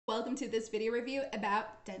Welcome to this video review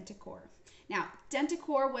about Denticore. Now,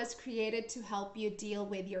 Denticore was created to help you deal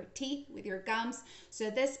with your teeth, with your gums. So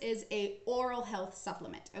this is a oral health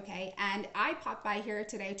supplement, okay? And I popped by here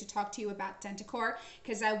today to talk to you about Denticore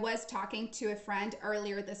because I was talking to a friend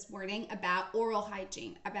earlier this morning about oral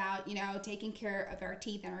hygiene, about, taking care of our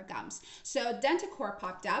teeth and our gums. So Denticore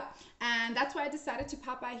popped up, and that's why I decided to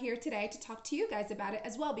pop by here today to talk to you guys about it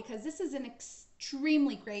as well, because this is an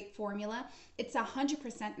extremely great formula. It's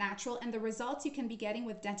 100% natural, and the results you can be getting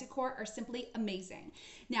with Denticore are simply amazing.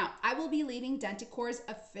 Now, I will be leaving Denticore's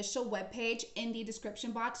official webpage in the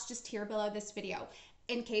description box just here below this video.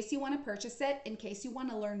 In case you want to purchase it, in case you want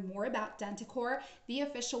to learn more about Denticore, the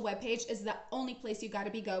official webpage is the only place you got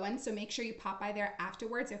to be going. So make sure you pop by there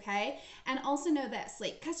afterwards, okay? And also know this,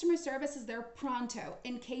 like, customer service is there pronto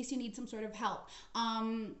in case you need some sort of help.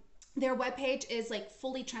 Their webpage is like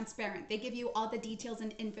fully transparent. They give you all the details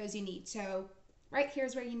and infos you need. So right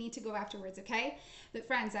here's where you need to go afterwards, okay? But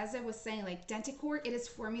friends, as I was saying, like Denticore, it is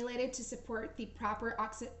formulated to support the proper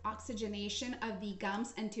oxygenation of the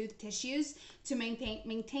gums and tooth tissues to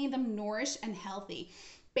maintain them nourished and healthy.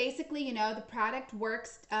 Basically, the product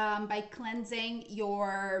works by cleansing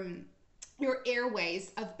your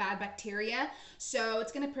airways of bad bacteria. So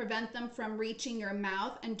it's going to prevent them from reaching your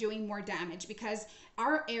mouth and doing more damage, because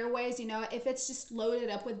our airways, if it's just loaded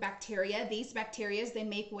up with bacteria, these bacteria, they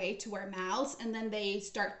make way to our mouths and then they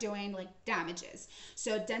start doing like damages.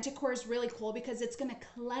 So Denticore is really cool because it's going to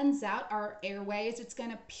cleanse out our airways. It's going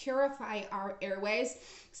to purify our airways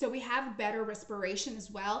so we have better respiration as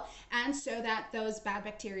well, and so that those bad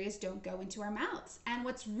bacteria don't go into our mouths. And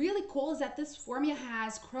what's really cool is that this formula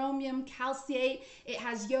has chromium, calciate, it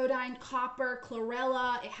has iodine, copper,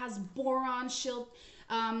 chlorella, it has boron,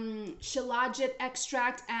 shilajit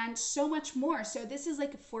extract, and so much more. So this is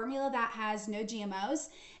like a formula that has no GMOs.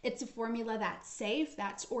 It's a formula that's safe,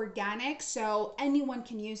 that's organic, so anyone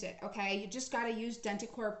can use it, okay? You just got to use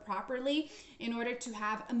Denticore properly in order to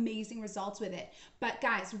have amazing results with it. But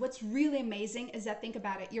guys, what's really amazing is that, think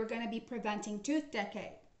about it, you're going to be preventing tooth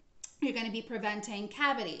decay. You're going to be preventing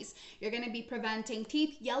cavities. You're going to be preventing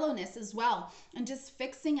teeth yellowness as well, and just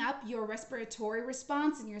fixing up your respiratory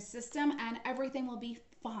response in your system, and everything will be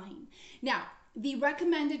fine. Now, the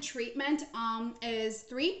recommended treatment is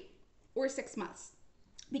 3 or 6 months,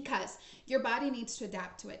 because your body needs to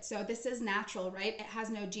adapt to it. So this is natural, right? It has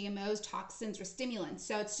no GMOs, toxins, or stimulants.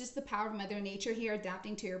 So it's just the power of Mother Nature here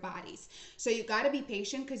adapting to your bodies. So you got to be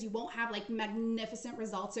patient, because you won't have like magnificent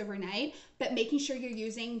results overnight, but making sure you're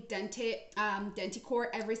using Denticore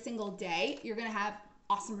every single day, you're going to have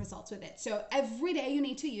awesome results with it. So every day you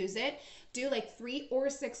need to use it. Do like 3 or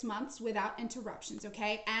 6 months without interruptions,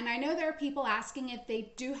 okay? And I know there are people asking if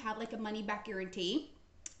they do have like a money back guarantee.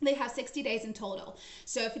 They have 60 days in total.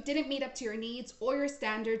 So if it didn't meet up to your needs or your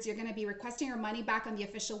standards, you're going to be requesting your money back on the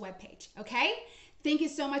official webpage, okay? Thank you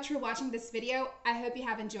so much for watching this video. I hope you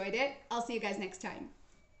have enjoyed it. I'll see you guys next time.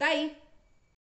 Bye.